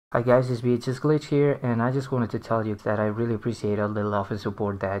Hi guys, it's VHS Glitch here, and I just wanted to tell you that I really appreciate all the love and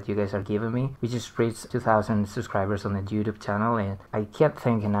support that you guys are giving me. We just reached 2,000 subscribers on the YouTube channel, and I can't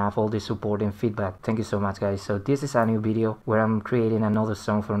thank enough all the support and feedback. Thank you so much, guys. So this is a new video where I'm creating another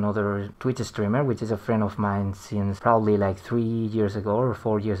song for another Twitch streamer, which is a friend of mine since probably like 3 years ago or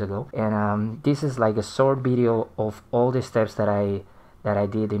 4 years ago. And this is like a short video of all the steps that I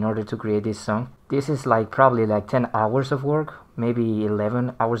did in order to create this song. This is like probably like 10 hours of work, maybe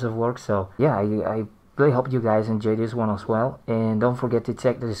 11 hours of work. So yeah, I really hope you guys enjoy this one as well. And don't forget to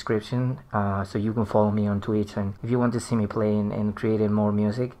check the description so you can follow me on Twitch and if you want to see me playing and creating more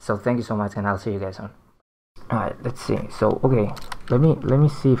music. So thank you so much, and I'll see you guys on. Alright, let's see. So okay, let me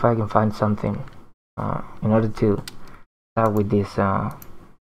see if I can find something in order to start with this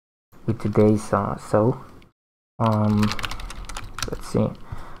with today's let's see,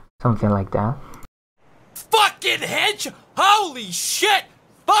 something like that. Fucking hedge! Holy shit!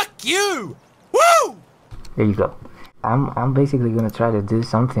 Fuck you! Woo! There you go. I'm basically gonna try to do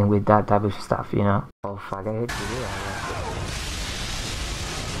something with that type of stuff, you know. Oh fuck, I hate to do that.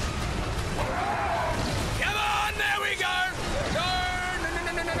 Come on, there we go! No.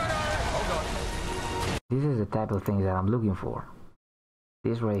 Hold on. This is the type of thing that I'm looking for.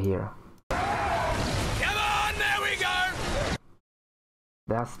 This right here. Come on, there we go!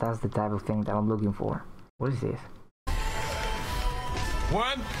 That's the type of thing that I'm looking for. What is this?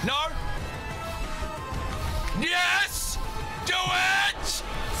 Worm? No? Yes! Do it!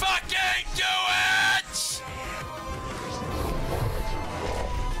 Fucking do it!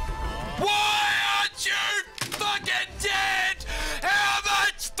 Why aren't you fucking dead? How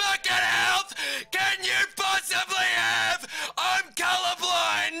much fucking health can you possibly have? I'm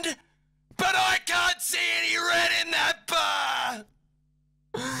colorblind, but I can't see any red in that bar!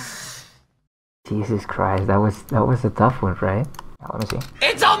 Jesus Christ, that was a tough one, right? Now, let me see.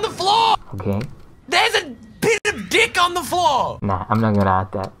 It's on the floor! Okay. There's a bit of dick on the floor! Nah, I'm not gonna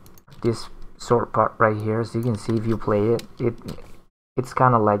add that. This short part right here, so you can see if you play it, it's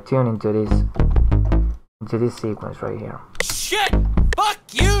kind of like tuned into this sequence right here. Shit! Fuck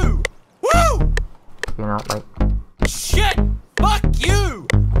you! Woo! You know, like Shit! Fuck you!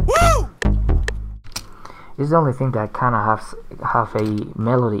 Woo! it's the only thing that kind of have a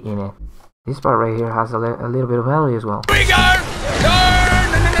melody in it. This part right here has a little bit of melody as well. Here we go! No.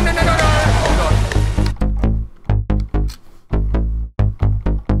 Hold on.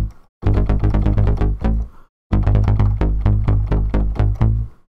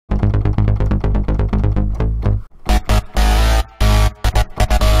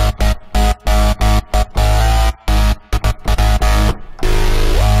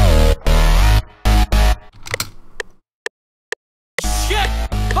 Shit!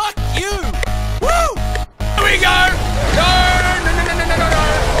 Fuck you! Woo! Here we go! No.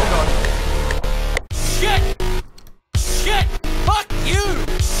 Hold on. Shit! Shit! Fuck you!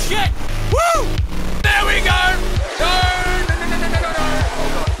 Shit! Woo! There we go! No.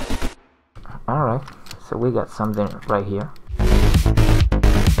 Hold on. Alright, so we got something right here.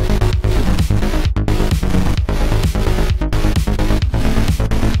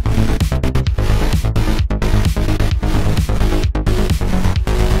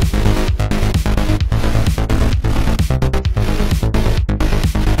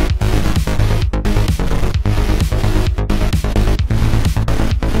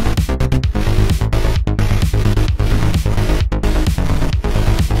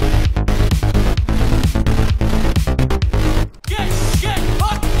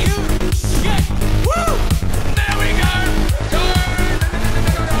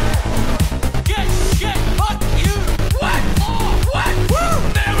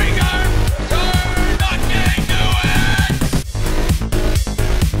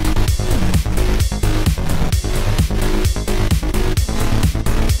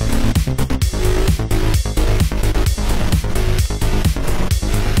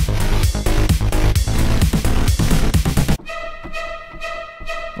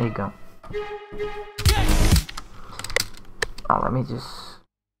 There you go. Oh, let me just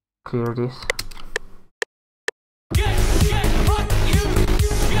clear this.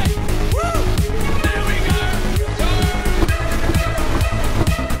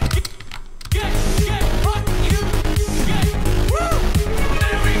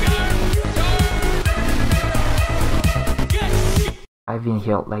 I've been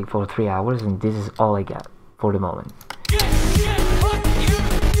here like for 3 hours, and this is all I got for the moment.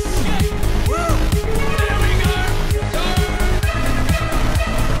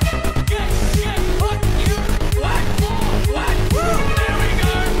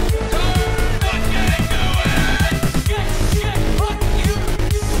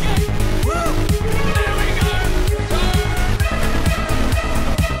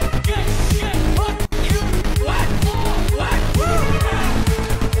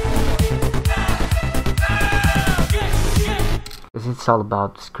 it's all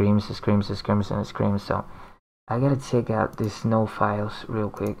about screams, screams, screams, and screams. So I gotta check out these snow files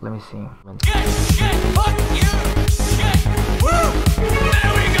real quick. Let me see. Shit, fuck you, shit, woo,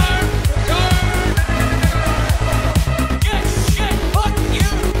 there we go, shit, fuck you,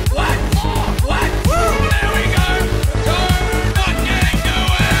 what, woo, there we go, fucking do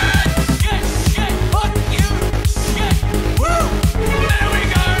it, shit, fuck you, shit, woo, there we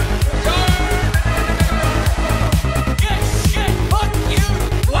go, shit, fuck you,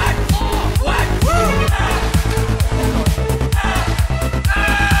 what, woo,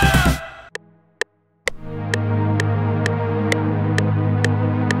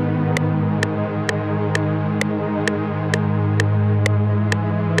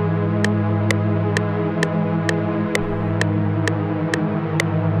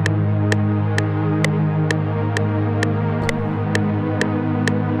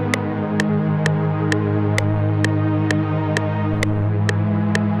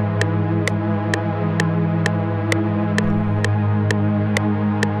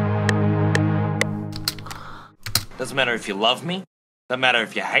 Doesn't matter if you love me. Doesn't matter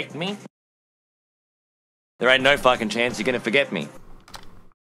if you hate me. There ain't no fucking chance you're gonna forget me.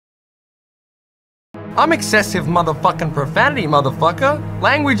 I'm excessive motherfucking profanity, motherfucker.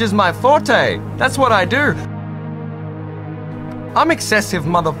 Language is my forte. That's what I do. I'm excessive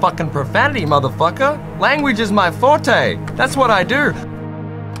motherfucking profanity, motherfucker. Language is my forte. That's what I do.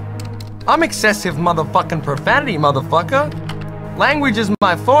 I'm excessive motherfucking profanity, motherfucker. Language is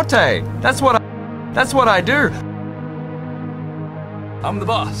my forte. That's what I do. I'm the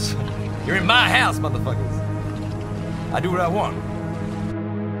boss. You're in my house, motherfuckers. I do what I want.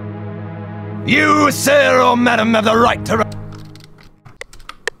 You, sir or madam, have the right to...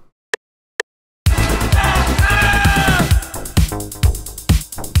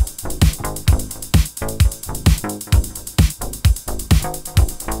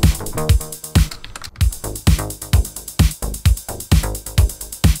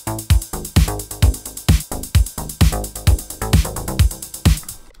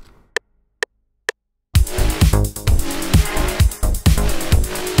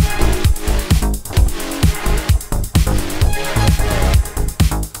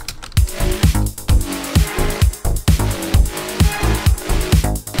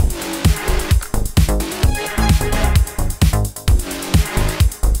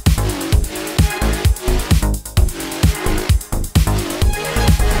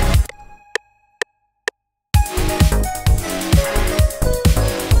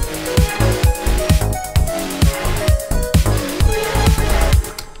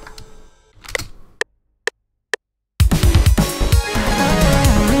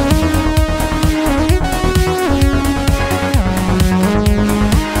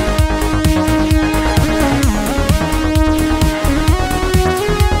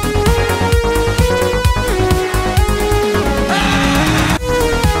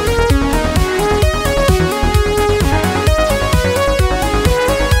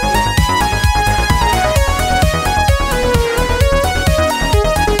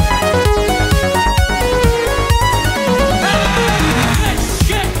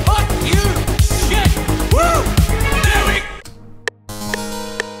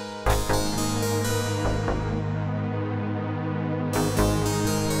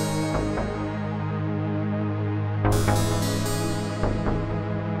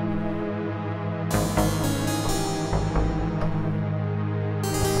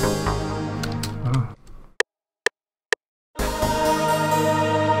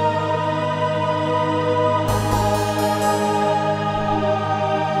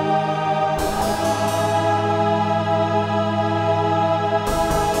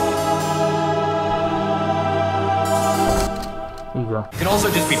 You can also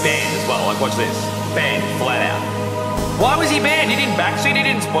just be banned as well. Like, watch this. Banned, flat out. Why was he banned? He didn't backseat, he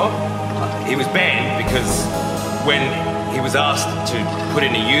didn't spot. He was banned because when he was asked to put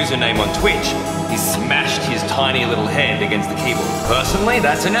in a username on Twitch, he smashed his tiny little head against the keyboard. Personally,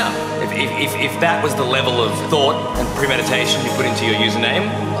 that's enough. If that was the level of thought and premeditation you put into your username,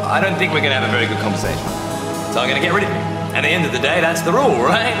 I don't think we're gonna have a very good conversation. So I'm gonna get rid of him. At the end of the day, that's the rule,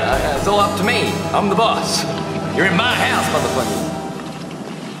 right? It's all up to me. I'm the boss. You're in my house, motherfucker.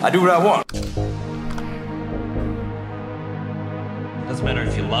 I do what I want. Doesn't matter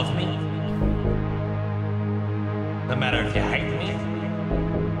if you love me. Doesn't matter if you hate me.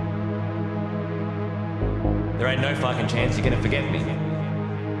 There ain't no fucking chance you're gonna forget me.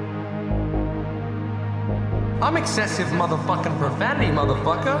 I'm excessive motherfucking profanity,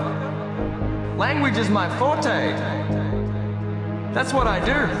 motherfucker. Language is my forte. That's what I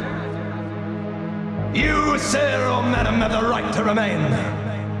do. You, sir or madam, have the right to remain.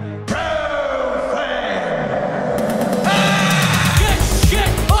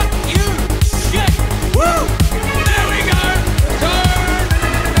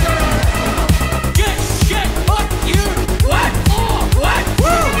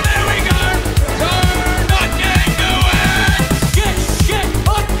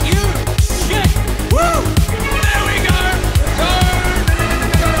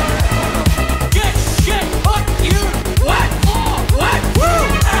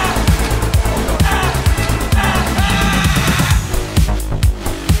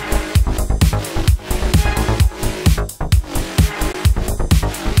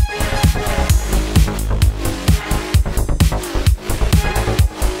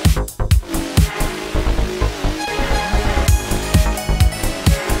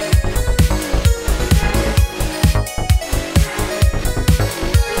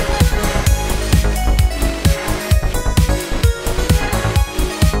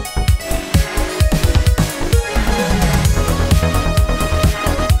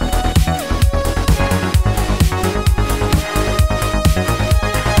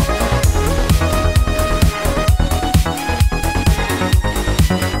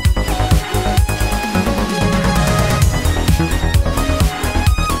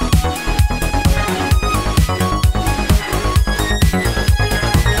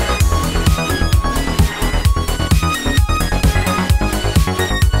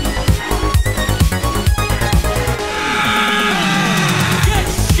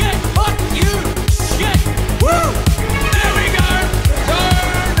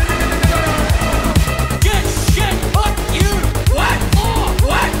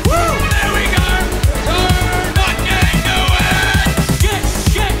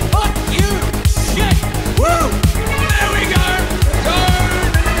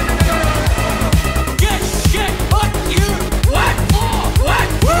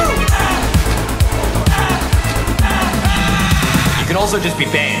 Also just be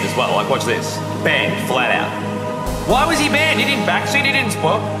banned as well. Like, watch this. Banned, flat out. Why was he banned? He didn't backseat, he didn't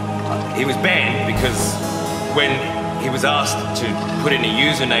spoil. He was banned because when he was asked to put in a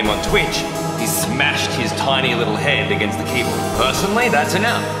username on Twitch, he smashed his tiny little head against the keyboard. Personally, that's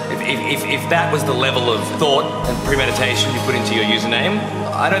enough. If that was the level of thought and premeditation you put into your username,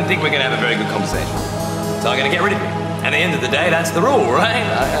 I don't think we're gonna have a very good conversation. So I'm gonna get rid of you. At the end of the day, that's the rule, right?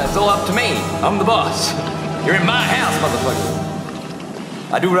 It's all up to me. I'm the boss. You're in my house, motherfucker.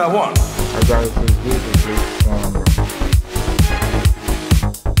 I do what I want. Hi guys, it's beautiful and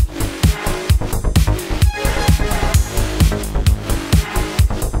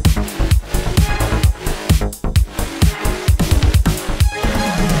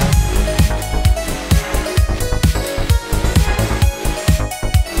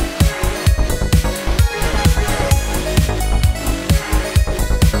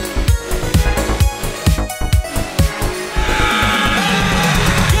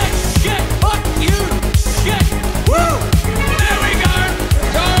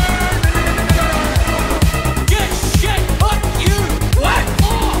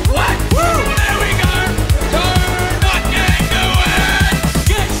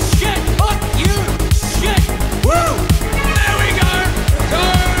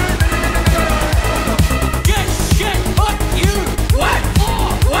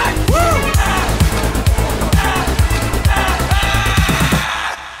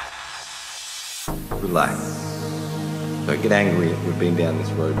Relax. Don't get angry. We've been down this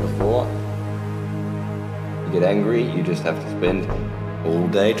road before. You get angry, you just have to spend all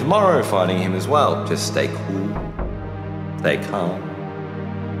day tomorrow fighting him as well. Just stay cool. Stay calm.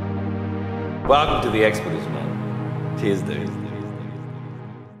 Welcome to the expedition, man. Cheers, dude.